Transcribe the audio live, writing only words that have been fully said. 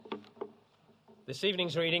This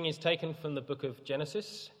evening's reading is taken from the book of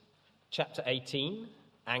Genesis, chapter 18,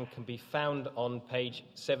 and can be found on page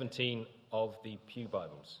 17 of the Pew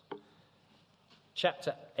Bibles.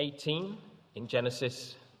 Chapter 18 in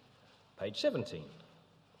Genesis, page 17.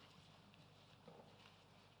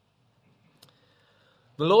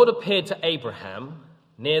 The Lord appeared to Abraham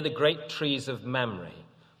near the great trees of Mamre,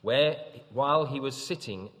 while he was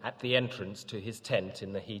sitting at the entrance to his tent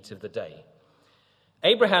in the heat of the day.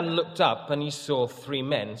 Abraham looked up and he saw 3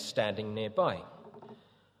 men standing nearby.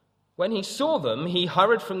 When he saw them, he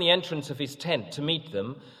hurried from the entrance of his tent to meet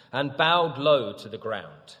them and bowed low to the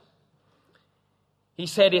ground. He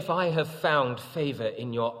said, "If I have found favor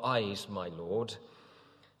in your eyes, my Lord,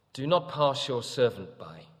 do not pass your servant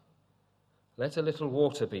by. Let a little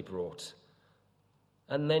water be brought,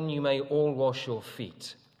 and then you may all wash your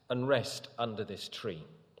feet and rest under this tree.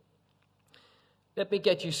 Let me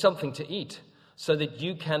get you something to eat, so that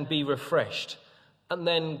you can be refreshed, and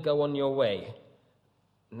then go on your way,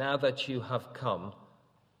 now that you have come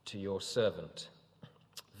to your servant."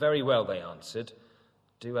 "Very well," they answered,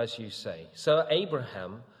 "do as you say." So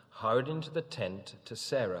Abraham hurried into the tent to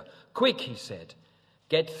Sarah. "Quick," he said,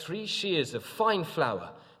 "get 3 shears of fine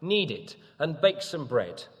flour, knead it, and bake some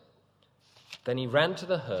bread." Then he ran to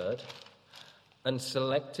the herd and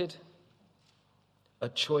selected a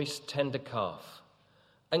choice tender calf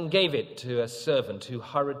and gave it to a servant who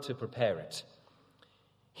hurried to prepare it.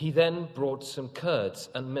 He then brought some curds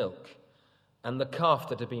and milk and the calf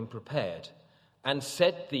that had been prepared and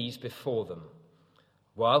set these before them.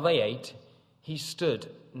 While they ate, he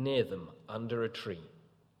stood near them under a tree.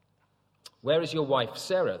 "Where is your wife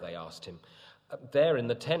Sarah?" they asked him. "There in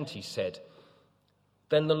the tent," he said.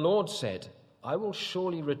 Then the Lord said, "I will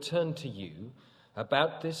surely return to you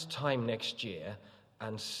about this time next year,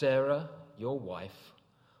 and Sarah, your wife,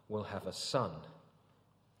 will have a son."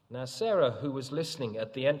 Now Sarah, who was listening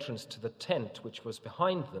at the entrance to the tent which was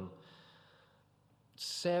behind them,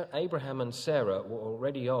 Abraham and Sarah were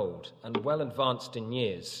already old and well advanced in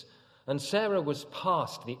years, and Sarah was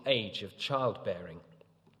past the age of childbearing.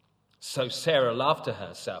 So Sarah laughed to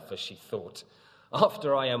herself as she thought,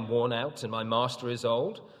 "After I am worn out and my master is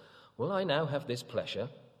old, will I now have this pleasure?"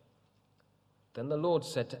 Then the Lord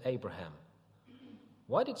said to Abraham,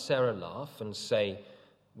 "Why did Sarah laugh and say,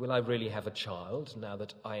 'Will I really have a child now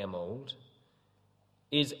that I am old?'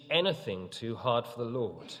 Is anything too hard for the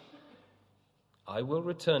Lord? I will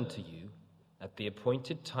return to you at the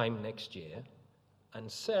appointed time next year, and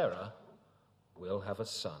Sarah will have a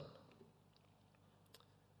son."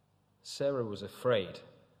 Sarah was afraid,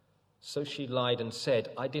 so she lied and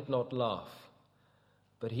said, "I did not laugh."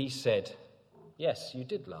 But he said, "Yes, you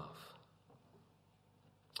did laugh."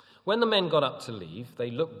 When the men got up to leave,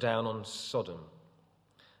 they looked down on Sodom,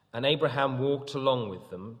 and Abraham walked along with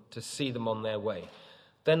them to see them on their way.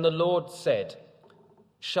 Then the Lord said,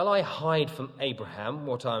 "Shall I hide from Abraham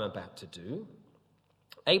what I am about to do?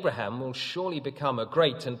 Abraham will surely become a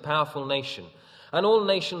great and powerful nation, and all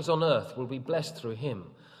nations on earth will be blessed through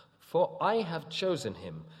him. For I have chosen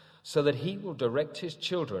him so that he will direct his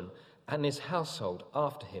children and his household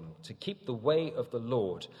after him to keep the way of the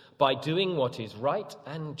Lord by doing what is right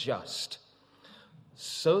and just,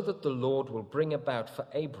 so that the Lord will bring about for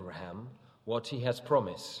Abraham what he has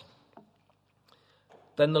promised."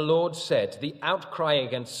 Then the Lord said, "The outcry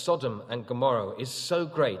against Sodom and Gomorrah is so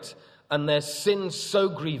great, and their sin so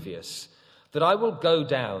grievous, that I will go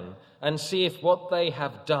down and see if what they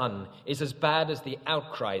have done is as bad as the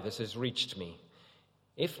outcry that has reached me.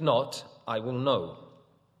 If not, I will know."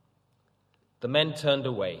 The men turned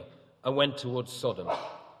away and went towards Sodom.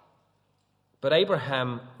 But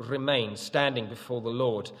Abraham remained standing before the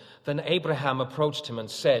Lord. Then Abraham approached him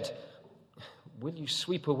and said, "Will you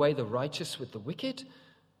sweep away the righteous with the wicked?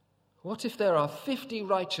 What if there are 50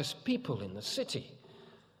 righteous people in the city?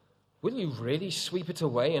 Will you really sweep it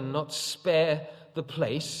away and not spare the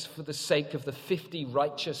place for the sake of the 50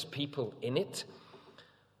 righteous people in it?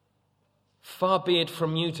 Far be it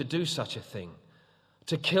from you to do such a thing,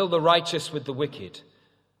 to kill the righteous with the wicked,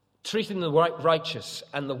 treating the righteous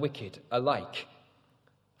and the wicked alike.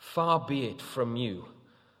 Far be it from you.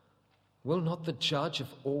 Will not the judge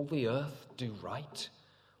of all the earth do right?"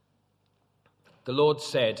 The Lord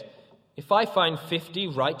said, "If I find 50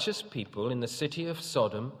 righteous people in the city of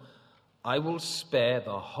Sodom, I will spare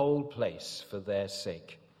the whole place for their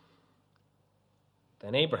sake."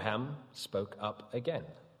 Then Abraham spoke up again.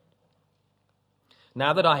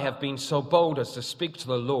 "Now that I have been so bold as to speak to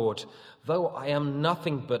the Lord, though I am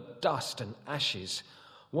nothing but dust and ashes,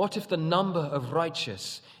 what if the number of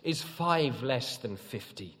righteous is 5 less than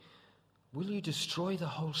 50? Will you destroy the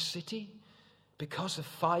whole city because of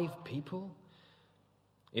 5 people?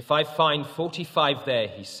 If I find 45 there,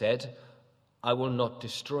 he said, I will not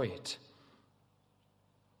destroy it.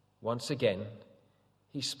 Once again,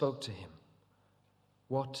 he spoke to him.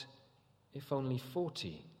 What if only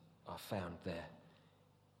 40 are found there?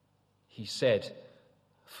 He said,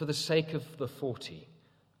 for the sake of the 40,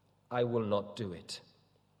 I will not do it.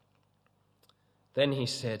 Then he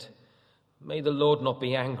said, may the Lord not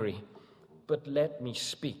be angry, but let me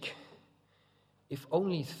speak. If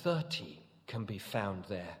only 30 can be found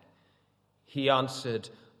there. He answered,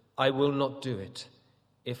 I will not do it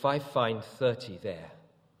if I find 30 there.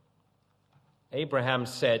 Abraham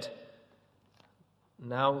said,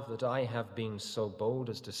 now that I have been so bold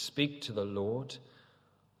as to speak to the Lord,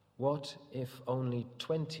 what if only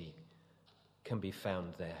 20 can be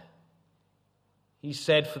found there? He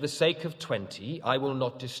said, for the sake of 20, I will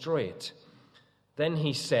not destroy it. Then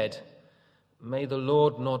he said, may the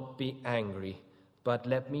Lord not be angry, but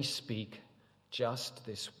let me speak just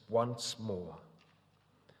this once more.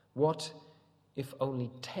 What if only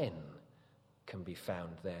 10 can be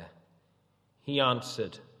found there? He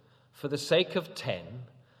answered, for the sake of 10,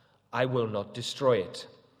 I will not destroy it.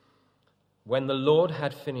 When the Lord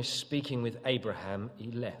had finished speaking with Abraham,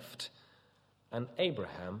 he left, and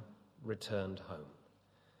Abraham returned home.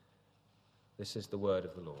 This is the word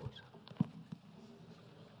of the Lord.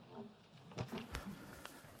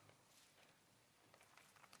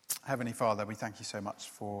 Heavenly Father, we thank you so much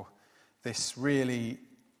for this really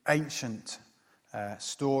ancient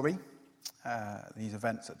story, these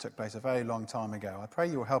events that took place a very long time ago. I pray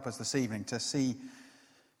you will help us this evening to see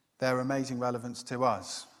their amazing relevance to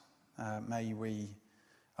us. May we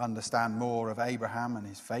understand more of Abraham and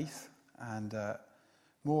his faith, and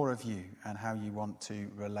more of you and how you want to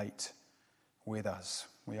relate with us.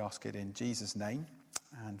 We ask it in Jesus' name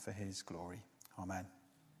and for his glory. Amen.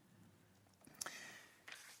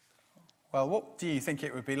 Well, what do you think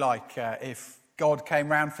it would be like if God came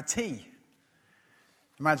round for tea?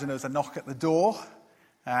 Imagine there was a knock at the door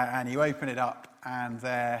and you open it up and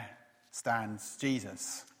there stands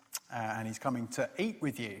Jesus and he's coming to eat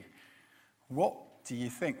with you. What do you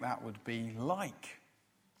think that would be like?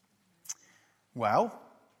 Well,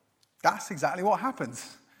 that's exactly what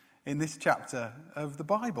happens in this chapter of the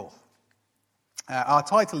Bible. Our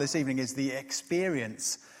title this evening is The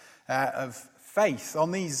Experience of Faith.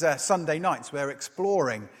 On these Sunday nights, we're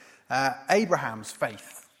exploring Abraham's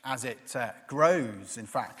faith as it grows, in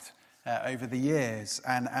fact, over the years.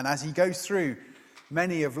 And as he goes through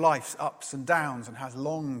many of life's ups and downs and has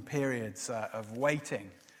long periods of waiting,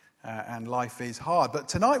 and life is hard. But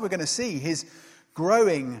tonight we're going to see his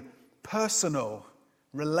growing personal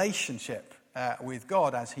relationship with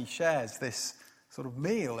God as he shares this sort of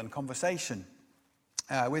meal and conversation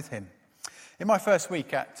with him. In my first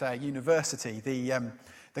week at university,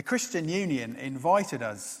 the Christian Union invited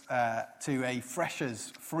us to a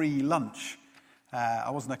freshers' free lunch.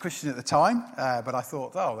 I wasn't a Christian at the time, but I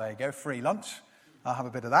thought, oh, there you go, free lunch. I'll have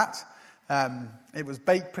a bit of that. It was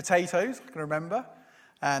baked potatoes, I can remember.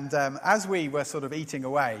 And as we were sort of eating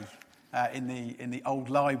away in the old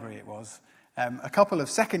library it was, a couple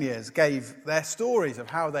of second years gave their stories of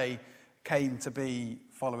how they came to be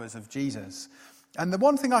followers of Jesus. And the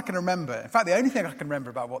one thing I can remember, in fact, the only thing I can remember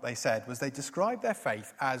about what they said was they described their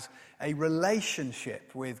faith as a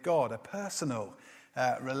relationship with God, a personal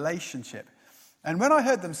relationship. And when I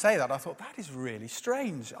heard them say that, I thought, that is really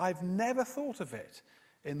strange. I've never thought of it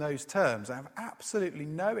in those terms. I have absolutely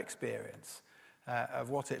no experience of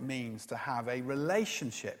what it means to have a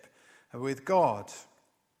relationship with God.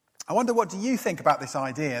 I wonder, what do you think about this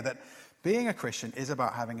idea that being a Christian is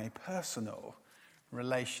about having a personal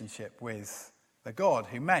relationship with the God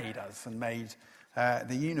who made us and made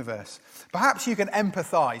the universe? Perhaps you can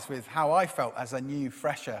empathise with how I felt as a new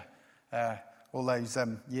fresher all those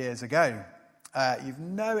years ago. You've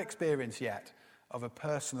no experience yet of a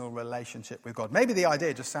personal relationship with God. Maybe the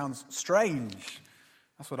idea just sounds strange.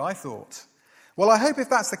 That's what I thought. Well, I hope if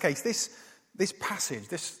that's the case, this passage,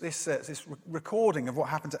 this recording of what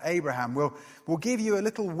happened to Abraham will give you a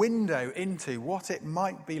little window into what it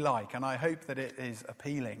might be like, and I hope that it is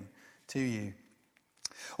appealing to you.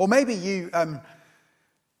 Or maybe you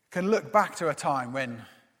can look back to a time when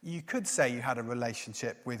you could say you had a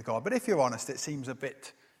relationship with God, but if you're honest, it seems a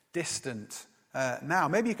bit distant now.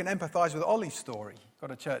 Maybe you can empathise with Ollie's story.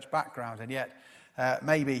 Got a church background, and yet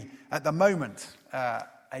maybe at the moment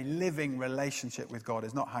a living relationship with God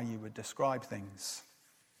is not how you would describe things.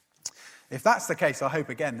 If that's the case, I hope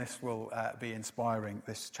again this will be inspiring,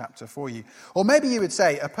 this chapter for you. Or maybe you would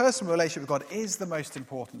say a personal relationship with God is the most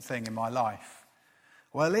important thing in my life.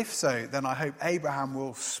 Well, if so, then I hope Abraham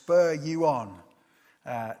will spur you on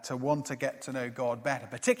to want to get to know God better,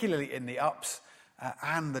 particularly in the ups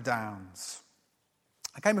and the downs.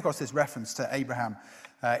 I came across this reference to Abraham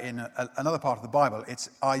in another part of the Bible. It's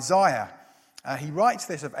Isaiah. He writes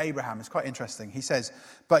this of Abraham. It's quite interesting. He says,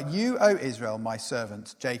 "But you, O Israel, my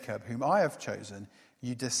servant Jacob, whom I have chosen,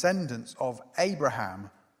 you descendants of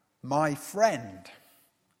Abraham, my friend."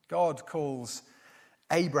 God calls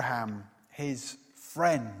Abraham his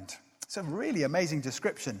friend. It's a really amazing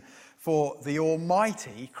description for the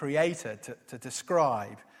Almighty Creator to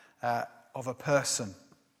describe of a person.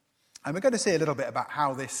 And we're going to see a little bit about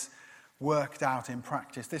how this worked out in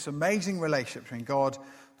practice, this amazing relationship between God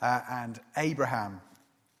and Abraham.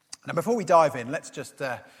 Now, before we dive in, let's just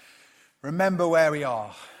remember where we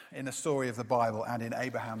are in the story of the Bible and in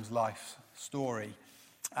Abraham's life story.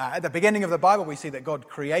 At the beginning of the Bible, we see that God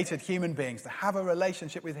created human beings to have a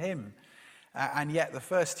relationship with him, and yet the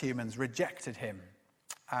first humans rejected him.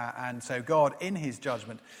 And so God, in his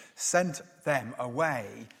judgment, sent them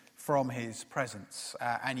away from his presence.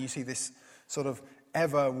 And you see this sort of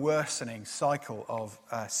ever-worsening cycle of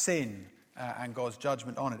sin and God's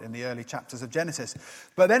judgment on it in the early chapters of Genesis.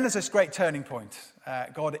 But then there's this great turning point.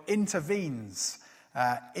 God intervenes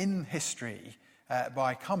in history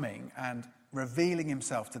by coming and revealing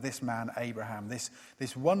himself to this man, Abraham,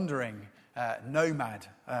 this wandering nomad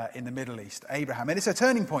in the Middle East, Abraham. And it's a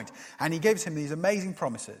turning point, and he gives him these amazing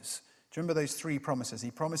promises. Do you remember those three promises?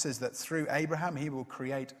 He promises that through Abraham he will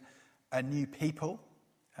create a new people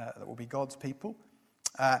that will be God's people.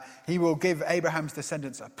 He will give Abraham's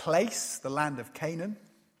descendants a place, the land of Canaan,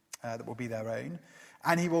 that will be their own.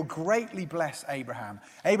 And he will greatly bless Abraham.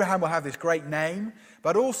 Abraham will have this great name,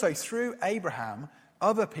 but also through Abraham,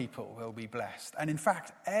 other people will be blessed. And in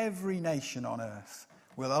fact, every nation on earth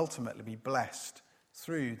will ultimately be blessed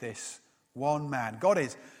through this one man. God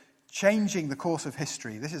is changing the course of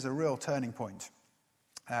history. This is a real turning point,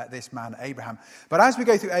 this man, Abraham. But as we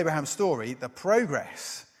go through Abraham's story, the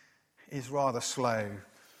progress is rather slow.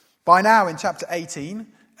 By now, in chapter 18,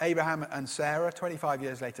 Abraham and Sarah, 25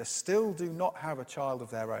 years later, still do not have a child of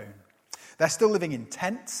their own. They're still living in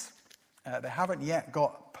tents. They haven't yet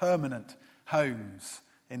got permanent homes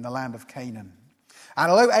in the land of Canaan.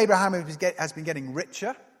 And although Abraham has been getting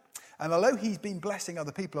richer, and although he's been blessing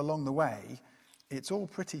other people along the way, it's all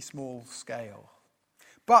pretty small scale.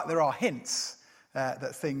 But there are hints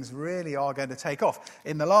that things really are going to take off.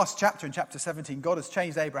 In the last chapter, in chapter 17, God has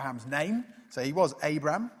changed Abraham's name. So he was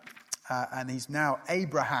Abram, and he's now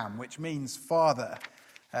Abraham, which means father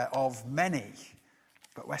of many.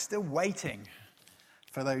 But we're still waiting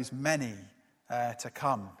for those many to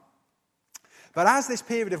come. But as this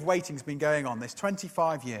period of waiting has been going on, this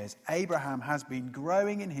 25 years, Abraham has been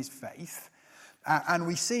growing in his faith. And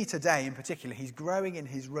we see today in particular, he's growing in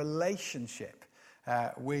his relationship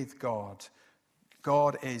with God.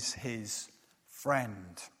 God is his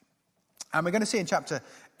friend. And we're going to see in chapter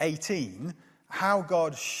 18 how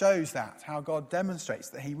God shows that, how God demonstrates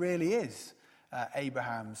that he really is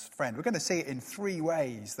Abraham's friend. We're going to see it in three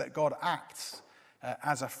ways that God acts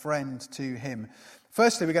as a friend to him.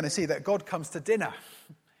 Firstly, we're going to see that God comes to dinner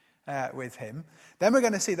with him. Then we're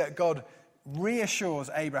going to see that God reassures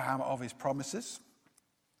Abraham of his promises.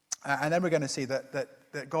 And then we're going to see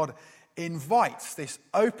that God invites this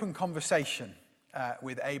open conversation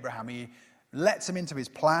with Abraham. He lets him into his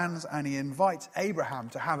plans, and he invites Abraham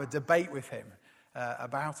to have a debate with him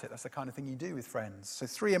about it. That's the kind of thing you do with friends. So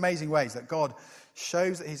three amazing ways that God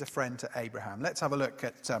shows that he's a friend to Abraham. Let's have a look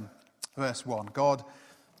at verse 1. God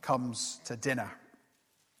comes to dinner.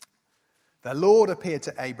 The Lord appeared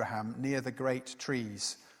to Abraham near the great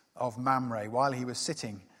trees of Mamre while he was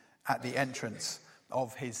sitting at the entrance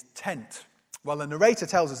of his tent. Well, the narrator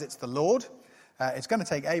tells us it's the Lord. It's going to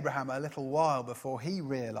take Abraham a little while before he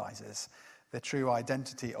realizes the true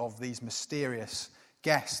identity of these mysterious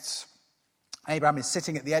guests. Abraham is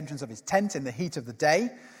sitting at the entrance of his tent in the heat of the day.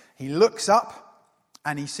 He looks up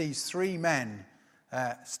and he sees three men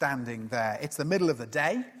standing there. It's the middle of the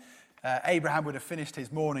day. Abraham would have finished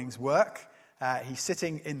his morning's work. He's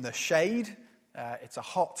sitting in the shade. It's a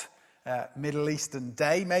hot Middle Eastern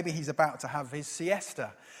day. Maybe he's about to have his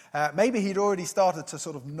siesta. Maybe he'd already started to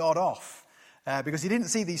sort of nod off because he didn't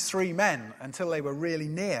see these three men until they were really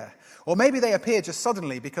near. Or maybe they appear just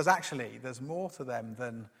suddenly because actually there's more to them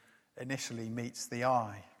than initially meets the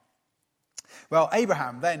eye. Well,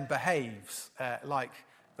 Abraham then behaves like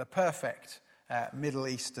the perfect Middle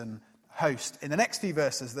Eastern host. In the next few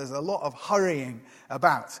verses, there's a lot of hurrying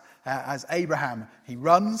about as Abraham, he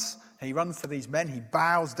runs to these men, he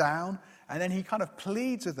bows down, and then he kind of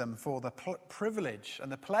pleads with them for the privilege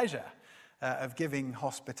and the pleasure of giving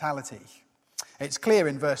hospitality. It's clear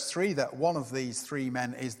in verse 3 that one of these three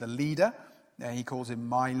men is the leader. He calls him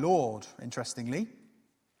my Lord, interestingly.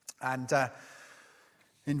 And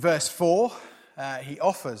in verse 4, he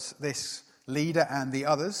offers this leader and the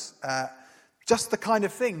others just the kind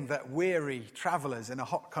of thing that weary travellers in a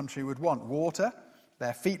hot country would want: water,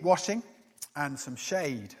 their feet washing, and some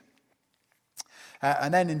shade.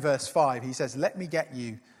 And then in verse 5, he says, let me get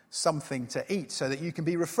you something to eat so that you can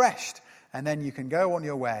be refreshed, and then you can go on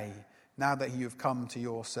your way now that you have come to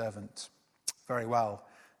your servant. Very well,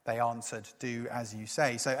 they answered, do as you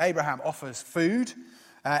say. So Abraham offers food.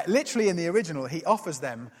 Literally in the original, he offers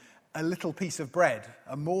them a little piece of bread,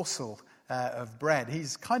 a morsel of bread.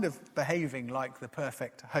 He's kind of behaving like the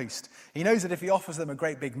perfect host. He knows that if he offers them a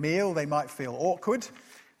great big meal, they might feel awkward.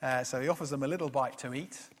 So he offers them a little bite to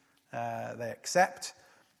eat. They accept.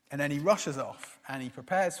 And then he rushes off and he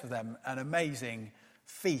prepares for them an amazing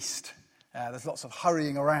feast. There's lots of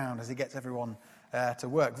hurrying around as he gets everyone to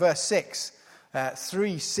work. Verse 6,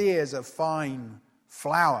 3 seahs of fine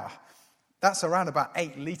flour. That's around about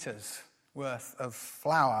 8 litres worth of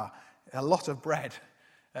flour. A lot of bread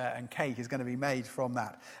and cake is going to be made from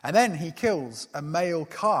that. And then he kills a male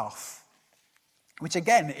calf, which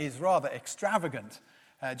again is rather extravagant,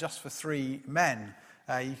 just for 3 men.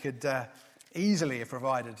 You could easily have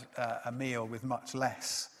provided a meal with much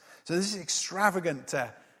less. So this extravagant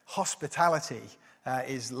hospitality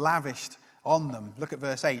is lavished on them. Look at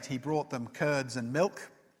verse 8. He brought them curds and milk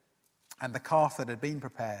and the calf that had been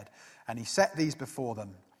prepared, and he set these before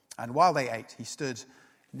them. And while they ate, he stood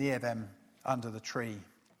near them under the tree.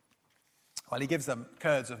 Well, he gives them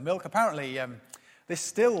curds of milk. Apparently, this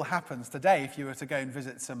still happens today if you were to go and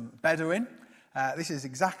visit some Bedouin. This is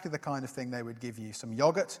exactly the kind of thing they would give you: some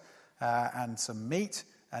yogurt and some meat,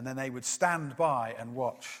 and then they would stand by and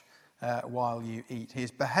watch while you eat. He's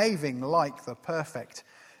behaving like the perfect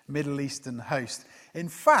Middle Eastern host. In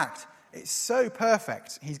fact, it's so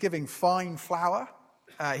perfect, he's giving fine flour,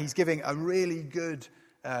 he's giving a really good,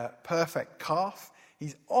 perfect calf.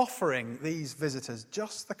 He's offering these visitors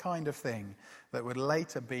just the kind of thing that would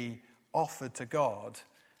later be offered to God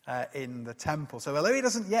in the temple. So although he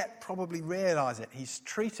doesn't yet probably realize it, he's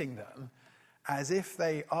treating them as if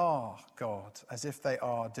they are God, as if they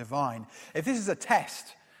are divine. If this is a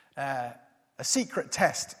test, a secret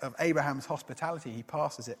test of Abraham's hospitality, he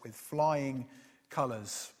passes it with flying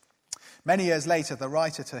colours. Many years later, the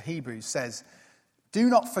writer to Hebrews says, do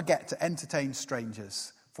not forget to entertain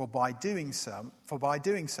strangers, for by doing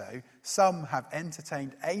so, some have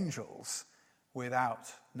entertained angels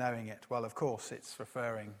without knowing it. Well, of course, it's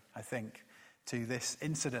referring, I think, to this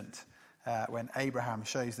incident when Abraham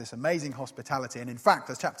shows this amazing hospitality. And in fact,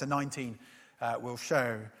 as chapter 19 will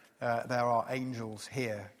show, there are angels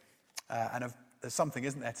here. And there's something,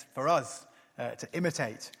 isn't there, for us to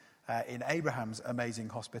imitate in Abraham's amazing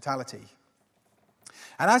hospitality.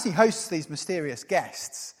 And as he hosts these mysterious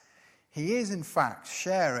guests, he is in fact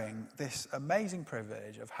sharing this amazing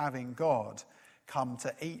privilege of having God come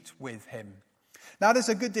to eat with him. Now, there's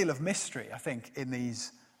a good deal of mystery, I think, in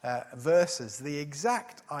these verses. The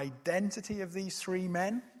exact identity of these 3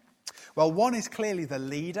 men. Well, one is clearly the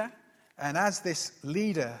leader, and as this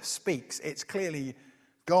leader speaks, it's clearly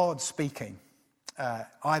God speaking.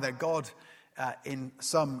 Either God in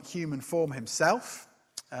some human form himself,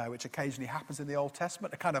 which occasionally happens in the Old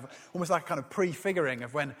Testament, almost like a kind of prefiguring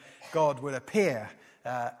of when God would appear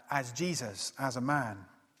as Jesus, as a man.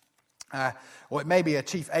 Or it may be a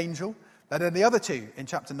chief angel. Then the other 2 in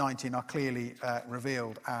chapter 19 are clearly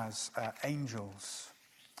revealed as angels.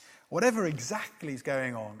 Whatever exactly is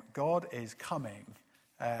going on, God is coming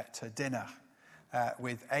to dinner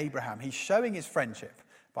with Abraham. He's showing his friendship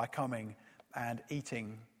by coming and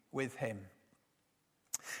eating with him.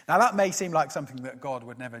 Now, that may seem like something that God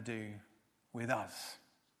would never do with us.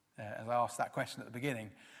 As I asked that question at the beginning,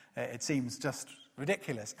 it seems just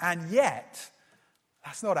ridiculous. And yet,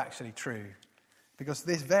 that's not actually true. Because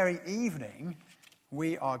this very evening,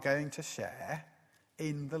 we are going to share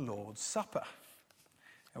in the Lord's Supper.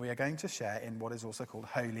 And we are going to share in what is also called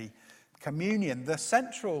Holy Communion. The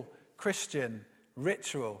central Christian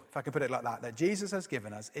ritual, if I could put it like that Jesus has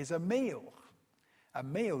given us is a meal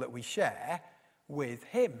that we share with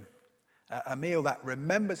him. A meal that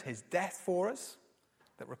remembers his death for us,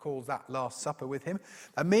 that recalls that Last Supper with him.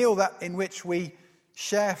 A meal in which we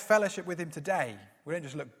share fellowship with him today. We don't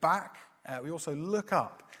just look back, we also look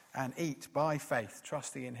up and eat by faith,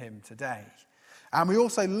 trusting in him today. And we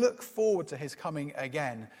also look forward to his coming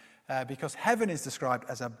again, because heaven is described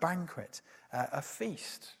as a banquet, a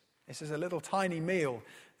feast. This is a little tiny meal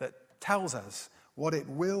that tells us what it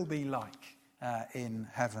will be like in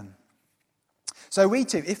heaven. So we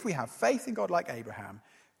too, if we have faith in God like Abraham,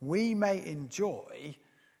 we may enjoy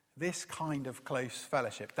this kind of close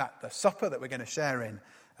fellowship that the supper that we're going to share in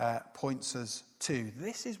points us to.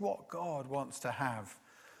 This is what God wants to have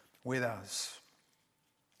with us.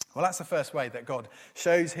 Well, that's the first way that God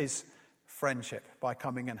shows his friendship, by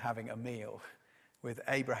coming and having a meal with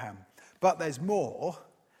Abraham. But there's more,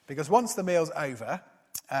 because once the meal's over,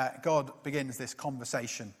 God begins this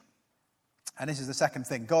conversation. And this is the second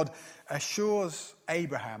thing. God assures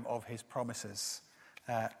Abraham of his promises.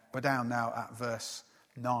 We're down now at verse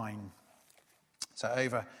 9. So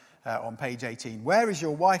over on page 18. Where is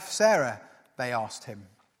your wife Sarah? They asked him.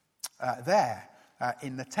 There,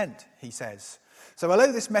 in the tent, he says. So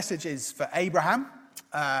although this message is for Abraham,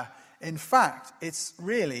 in fact, it's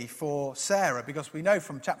really for Sarah, because we know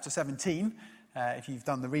from chapter 17, if you've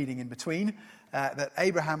done the reading in between, that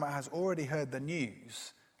Abraham has already heard the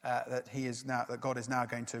news that God is now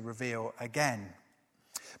going to reveal again.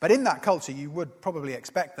 But in that culture, you would probably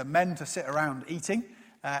expect the men to sit around eating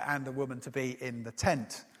and the woman to be in the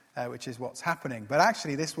tent, which is what's happening. But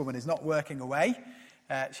actually, this woman is not working away.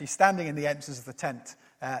 She's standing in the entrance of the tent,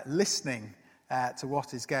 listening to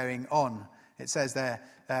what is going on. It says there,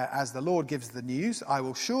 as the Lord gives the news, I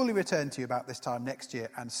will surely return to you about this time next year,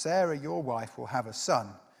 and Sarah, your wife, will have a son.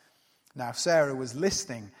 Now Sarah was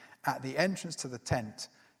listening at the entrance to the tent,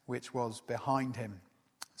 which was behind him.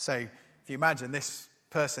 So if you imagine, this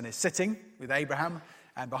person is sitting with Abraham,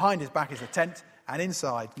 and behind his back is a tent, and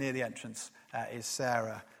inside, near the entrance, is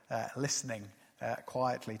Sarah listening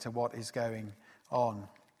quietly to what is going on.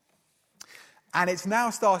 And it's now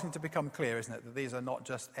starting to become clear, isn't it, that these are not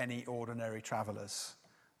just any ordinary travellers.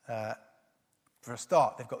 For a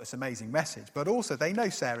start, they've got this amazing message, but also they know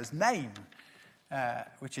Sarah's name,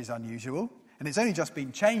 which is unusual. And it's only just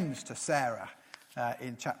been changed to Sarah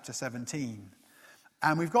in chapter 17.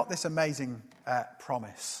 And we've got this amazing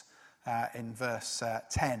promise in verse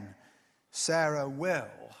 10. Sarah will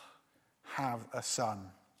have a son.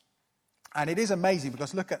 And it is amazing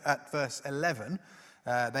because look at verse 11.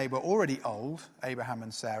 They were already old, Abraham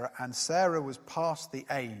and Sarah was past the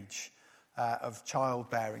age of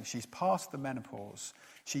childbearing. She's past the menopause.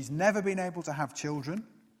 She's never been able to have children,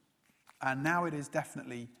 and now it is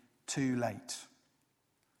definitely too late.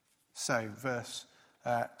 So, verse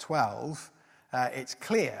 12, it's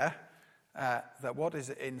clear that what is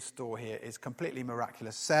in store here is completely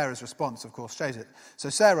miraculous. Sarah's response, of course, shows it. So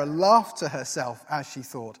Sarah laughed to herself as she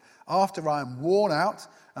thought, after I am worn out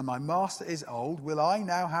and my master is old, will I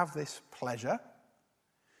now have this pleasure?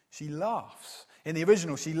 She laughs. In the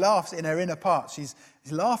original, she laughs in her inner part. She's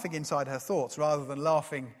laughing inside her thoughts rather than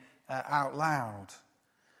laughing out loud.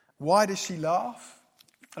 Why does she laugh?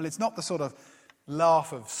 Well, it's not the sort of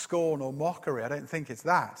laugh of scorn or mockery. I don't think it's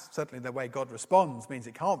that. Certainly the way God responds means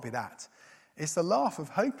it can't be that. It's the laugh of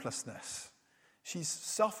hopelessness. She's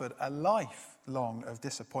suffered a lifelong of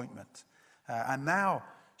disappointment. And now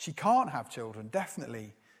she can't have children,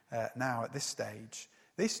 definitely now at this stage.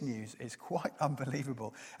 This news is quite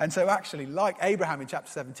unbelievable. And so actually, like Abraham in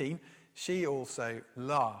chapter 17, she also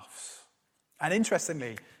laughs. And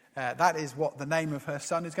interestingly, that is what the name of her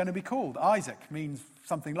son is going to be called. Isaac means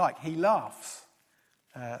something like he laughs.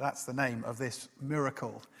 That's the name of this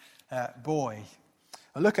miracle boy.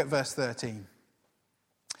 Well, look at verse 13.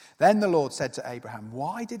 Then the Lord said to Abraham,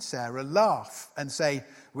 why did Sarah laugh and say,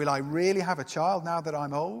 will I really have a child now that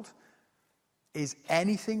I'm old? Is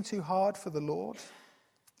anything too hard for the Lord?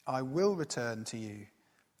 I will return to you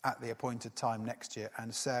at the appointed time next year,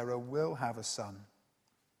 and Sarah will have a son.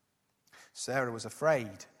 Sarah was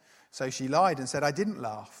afraid, so she lied and said, I didn't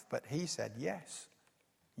laugh. But he said, yes,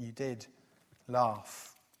 you did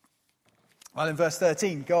laugh. Well, in verse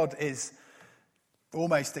 13, God is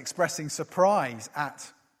almost expressing surprise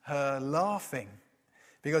at her laughing,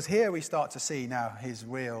 because here we start to see now his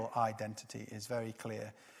real identity is very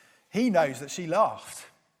clear. He knows that she laughed,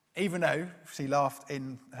 even though she laughed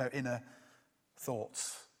in her inner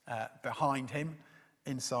thoughts behind him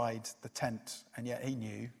inside the tent, and yet he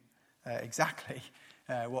knew exactly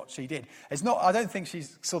what she did. It's not. I don't think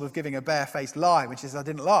she's sort of giving a barefaced lie when she says, I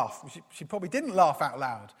didn't laugh. She probably didn't laugh out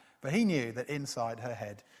loud, but he knew that inside her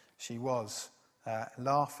head she was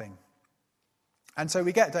laughing. And so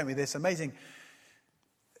we get, don't we, this amazing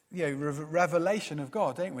revelation of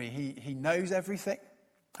God, don't we? He knows everything.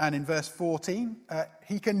 And in verse 14,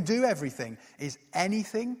 he can do everything. Is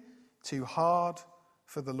anything too hard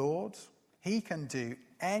for the Lord? He can do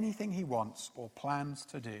anything he wants or plans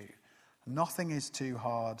to do. Nothing is too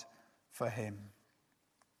hard for him.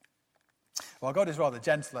 Well, God is rather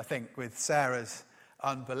gentle, I think, with Sarah's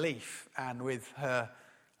unbelief and with her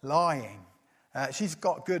lying. She's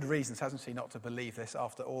got good reasons, hasn't she, not to believe this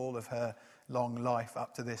after all of her long life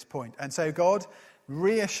up to this point. And so God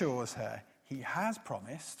reassures her. He has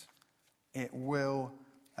promised it will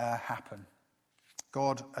happen.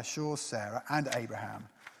 God assures Sarah and Abraham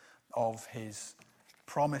of his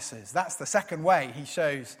promises. That's the second way he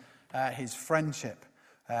shows his friendship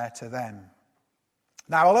to them.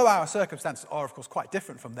 Now, although our circumstances are, of course, quite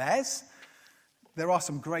different from theirs, there are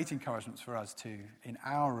some great encouragements for us too in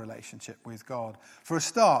our relationship with God. For a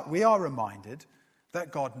start, we are reminded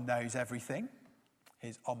that God knows everything,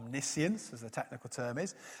 his omniscience, as the technical term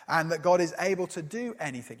is, and that God is able to do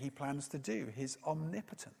anything he plans to do, his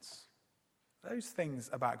omnipotence. Those things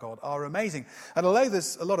about God are amazing. And although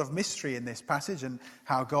there's a lot of mystery in this passage and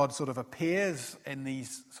how God sort of appears in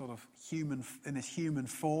these sort of in this human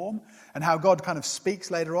form, and how God kind of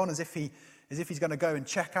speaks later on as if he's going to go and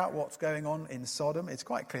check out what's going on in Sodom, it's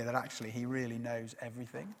quite clear that actually he really knows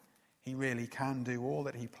everything. He really can do all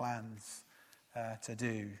that he plans to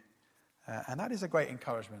do. And that is a great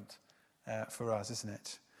encouragement for us, isn't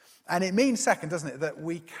it? And it means, second, doesn't it, that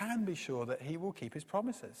we can be sure that he will keep his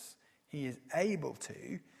promises. He is able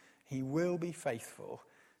to. He will be faithful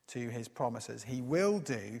to his promises. He will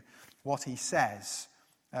do what he says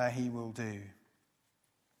he will do.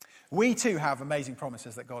 We too have amazing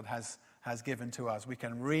promises that God has given to us. We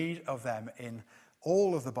can read of them in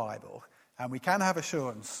all of the Bible, and we can have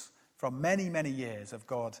assurance from many, many years of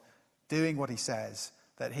God doing what he says,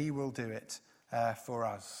 that he will do it for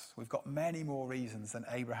us. We've got many more reasons than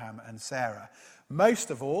Abraham and Sarah.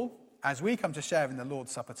 Most of all, as we come to share in the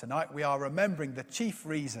Lord's Supper tonight, we are remembering the chief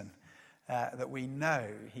reason that we know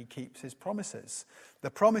he keeps his promises. The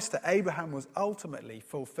promise to Abraham was ultimately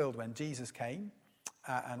fulfilled when Jesus came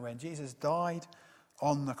and when Jesus died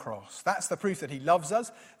on the cross. That's the proof that he loves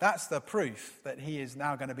us. That's the proof that he is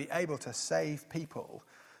now going to be able to save people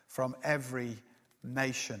from every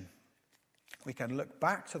nation. We can look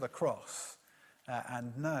back to the cross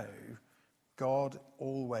and know God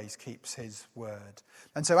always keeps his word.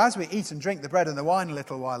 And so as we eat and drink the bread and the wine a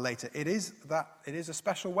little while later, it is a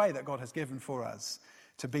special way that God has given for us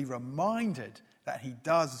to be reminded that he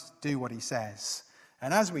does do what he says.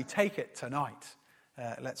 And as we take it tonight,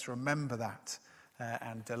 let's remember that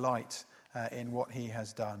and delight in what he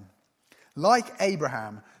has done. Like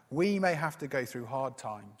Abraham, we may have to go through hard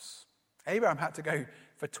times. Abraham had to go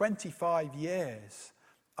for 25 years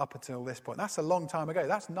up until this point. That's a long time ago.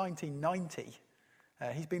 That's 1990.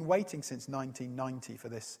 He's been waiting since 1990 for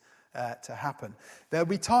this to happen. There'll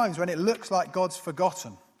be times when it looks like God's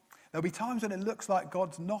forgotten. There'll be times when it looks like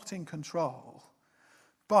God's not in control.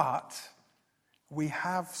 But we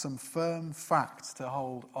have some firm facts to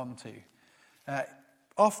hold on to.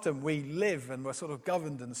 Often we live and we're sort of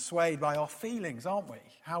governed and swayed by our feelings, aren't we?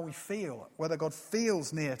 How we feel, whether God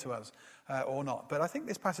feels near to us or not. But I think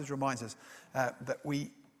this passage reminds us that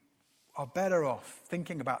we are better off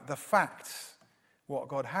thinking about the facts, what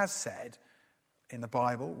God has said in the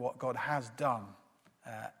Bible, what God has done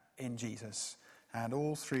in Jesus, and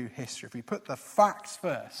all through history. If we put the facts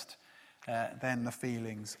first, then the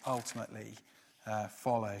feelings ultimately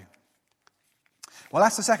follow. Well,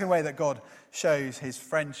 that's the second way that God shows his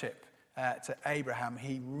friendship to Abraham.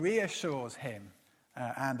 He reassures him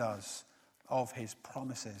and us of his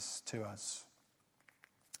promises to us.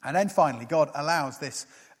 And then finally, God allows this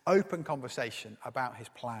open conversation about his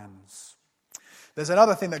plans. There's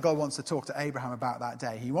another thing that God wants to talk to Abraham about that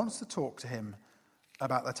day. He wants to talk to him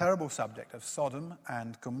about the terrible subject of Sodom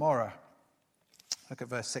and Gomorrah. Look at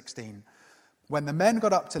verse 16. When the men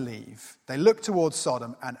got up to leave, they looked towards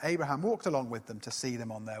Sodom, and Abraham walked along with them to see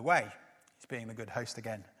them on their way. He's being the good host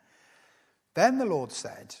again. Then the Lord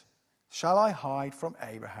said, "Shall I hide from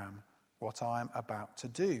Abraham what I am about to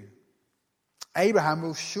do? Abraham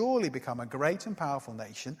will surely become a great and powerful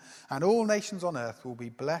nation, and all nations on earth will be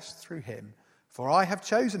blessed through him. For I have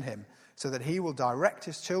chosen him, so that he will direct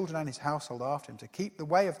his children and his household after him to keep the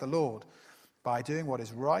way of the Lord by doing what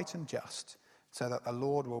is right and just, so that the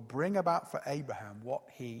Lord will bring about for Abraham what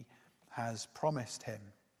he has promised him."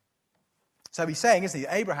 So he's saying, isn't he,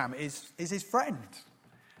 Abraham is his friend.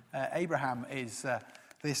 Abraham is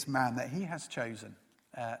this man that he has chosen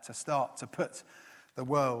to start to put the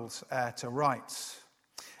world to rights.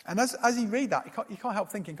 And as you read that, you can't help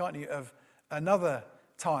thinking, can't you, of another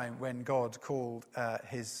time when God called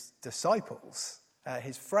his disciples,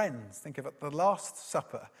 his friends. Think of it, the Last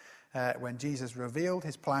Supper, when Jesus revealed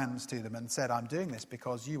his plans to them and said, "I'm doing this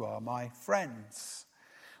because you are my friends."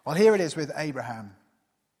 Well, here it is with Abraham.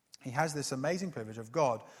 He has this amazing privilege of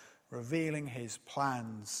God revealing his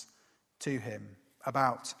plans to him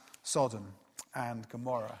about Sodom and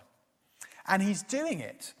Gomorrah. And he's doing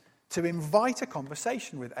it to invite a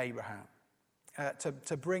conversation with Abraham,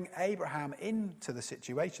 to bring Abraham into the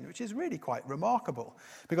situation, which is really quite remarkable.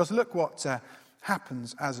 Because look what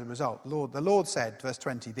happens as a result. The Lord said, verse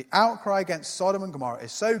 20, "The outcry against Sodom and Gomorrah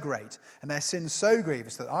is so great, and their sin so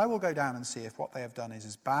grievous, that I will go down and see if what they have done is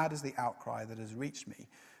as bad as the outcry that has reached me.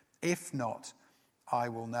 If not, I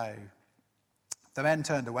will know." The men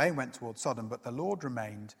turned away and went towards Sodom, but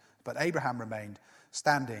Abraham remained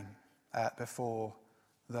standing before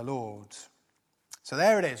the Lord. So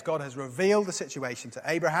there it is. God has revealed the situation to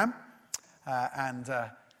Abraham, and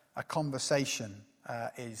a conversation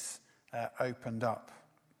is opened up.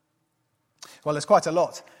 Well, there's quite a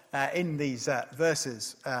lot in these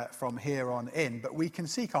verses from here on in, but we can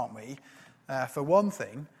see, can't we, for one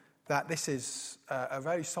thing, that this is a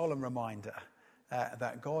very solemn reminder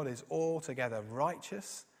that God is altogether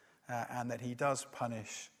righteous and that he does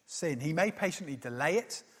punish sin. He may patiently delay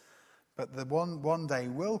it, but the one day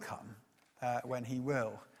will come when he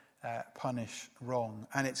will punish wrong.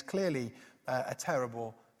 And it's clearly a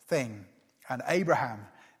terrible thing. And Abraham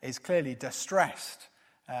is clearly distressed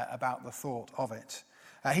about the thought of it.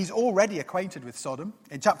 He's already acquainted with Sodom.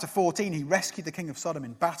 In chapter 14, he rescued the king of Sodom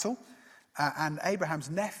in battle. And Abraham's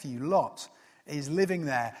nephew, Lot, is living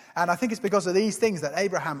there. And I think it's because of these things that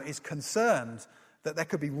Abraham is concerned that there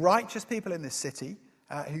could be righteous people in this city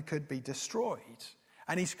who could be destroyed.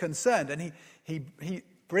 And he's concerned, and he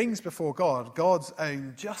brings before God God's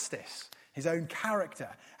own justice, his own character,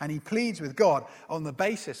 and he pleads with God on the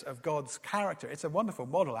basis of God's character. It's a wonderful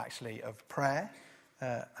model, actually, of prayer,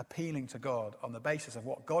 appealing to God on the basis of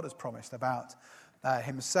what God has promised about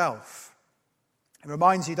himself. It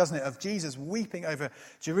reminds you, doesn't it, of Jesus weeping over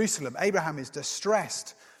Jerusalem. Abraham is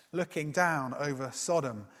distressed, looking down over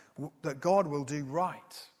Sodom, that God will do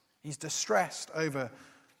right. He's distressed over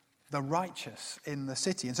the righteous in the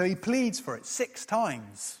city. And so he pleads for it 6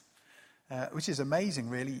 times, which is amazing,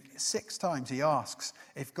 really. 6 times he asks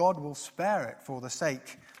if God will spare it for the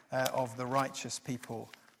sake of the righteous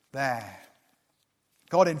people there.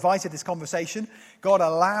 God invited this conversation. God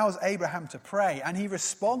allows Abraham to pray, and he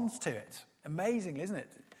responds to it. Amazingly, isn't it?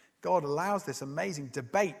 God allows this amazing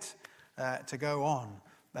debate to go on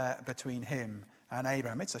between him and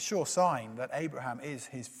Abraham. It's a sure sign that Abraham is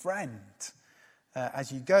his friend.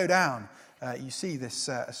 As you go down, you see this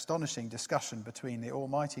astonishing discussion between the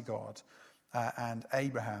Almighty God and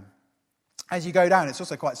Abraham. As you go down, it's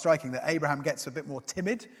also quite striking that Abraham gets a bit more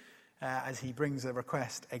timid as he brings the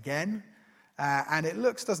request again. And it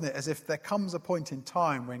looks, doesn't it, as if there comes a point in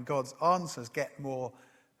time when God's answers get more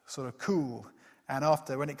sort of cool. And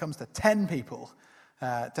when it comes to 10 people,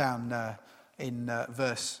 down in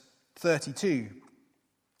verse 32,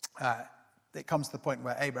 it comes to the point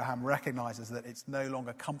where Abraham recognizes that it's no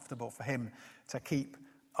longer comfortable for him to keep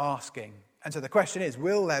asking. And so the question is,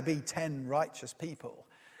 will there be 10 righteous people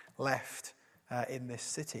left in this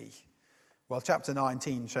city? Well, chapter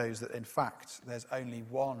 19 shows that, in fact, there's only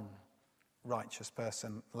one righteous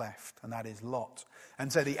person left, and that is Lot.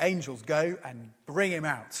 And so the angels go and bring him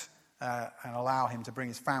out and allow him to bring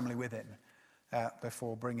his family with him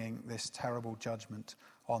before bringing this terrible judgment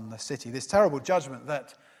on the city. This terrible judgment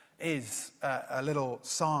that is a little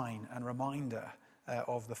sign and reminder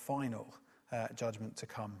of the final judgment to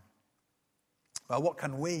come. Well, what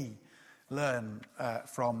can we learn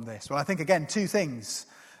from this? Well, I think, again, 2 things.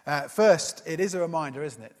 First, it is a reminder,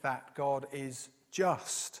 isn't it, that God is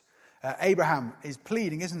just. Abraham is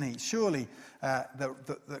pleading, isn't he? Surely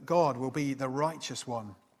that God will be the righteous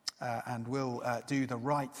one and will do the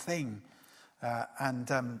right thing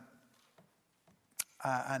and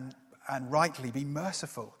rightly be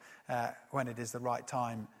merciful when it is the right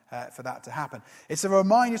time for that to happen. It's a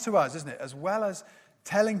reminder to us, isn't it, as well as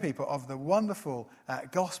telling people of the wonderful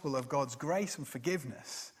gospel of God's grace and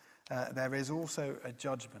forgiveness, there is also a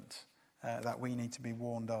judgment that we need to be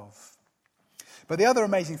warned of. But the other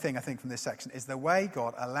amazing thing, I think, from this section is the way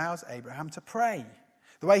God allows Abraham to pray,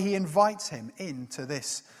 the way he invites him into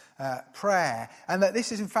this prayer, and that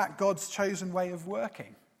this is, in fact, God's chosen way of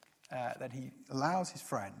working, that he allows his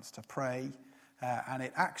friends to pray, and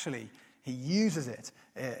it actually, he uses it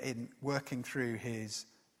in working through his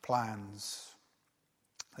plans,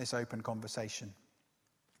 this open conversation.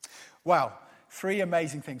 Well, 3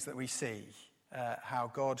 amazing things that we see, how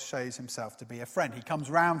God shows himself to be a friend. He comes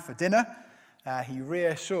round for dinner. He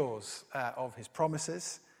reassures of his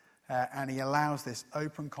promises, and he allows this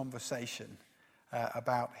open conversation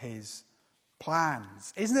about his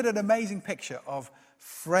plans. Isn't it an amazing picture of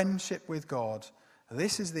friendship with God?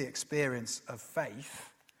 This is the experience of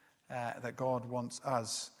faith that God wants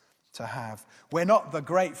us to have. We're not the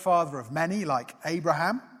great father of many like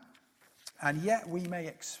Abraham, and yet we may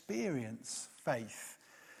experience faith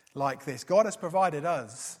like this. God has provided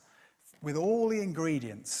us with all the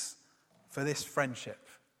ingredients for this friendship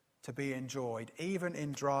to be enjoyed, even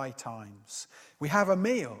in dry times. We have a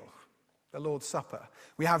meal, the Lord's Supper.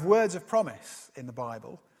 We have words of promise in the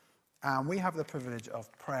Bible, and we have the privilege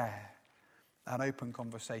of prayer and open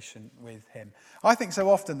conversation with him. I think so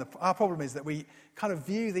often our problem is that we kind of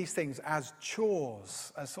view these things as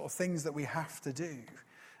chores, as sort of things that we have to do.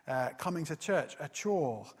 Coming to church, a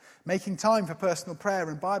chore. Making time for personal prayer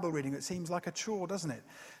and Bible reading, it seems like a chore, doesn't it?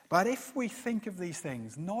 But if we think of these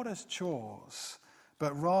things not as chores,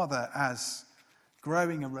 but rather as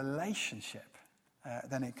growing a relationship,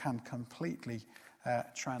 then it can completely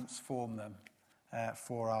transform them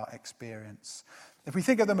for our experience. If we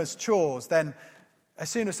think of them as chores, then as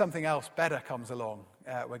soon as something else better comes along,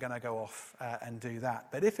 we're going to go off and do that.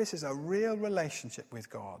 But if this is a real relationship with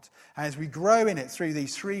God, and as we grow in it through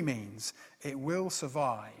these three means, it will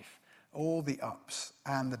survive all the ups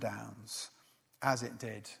and the downs, as it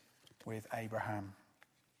did with Abraham.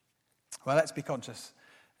 Well, let's be conscious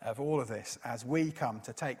of all of this as we come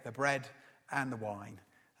to take the bread and the wine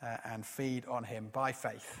and feed on him by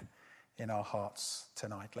faith in our hearts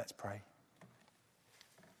tonight. Let's pray.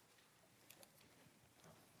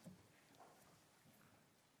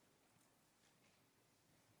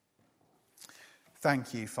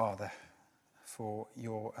 Thank you, Father, for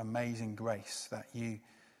your amazing grace that you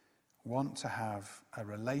want to have a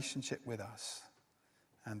relationship with us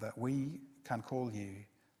and that we can call you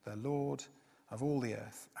the Lord of all the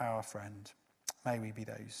earth, our friend. May we be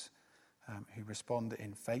those who respond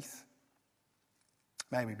in faith.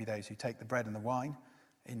 May we be those who take the bread and the wine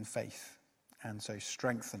in faith and so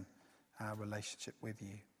strengthen our relationship with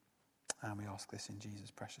you. And we ask this in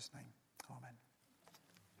Jesus' precious name. Amen.